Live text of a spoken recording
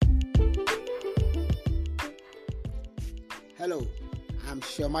Hello, I'm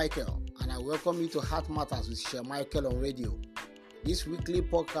Shemichael, and I welcome you to Heart Matters with Shemichael on radio. This weekly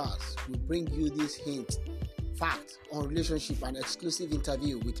podcast will bring you this hint, fact on relationship and exclusive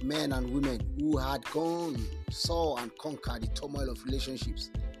interview with men and women who had gone, saw, and conquered the turmoil of relationships.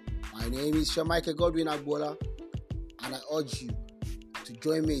 My name is Shemichael Godwin Agbola, and I urge you to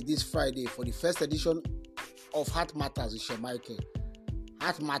join me this Friday for the first edition of Heart Matters with Shemichael.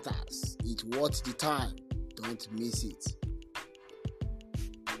 Heart Matters, it's worth the time. Don't miss it.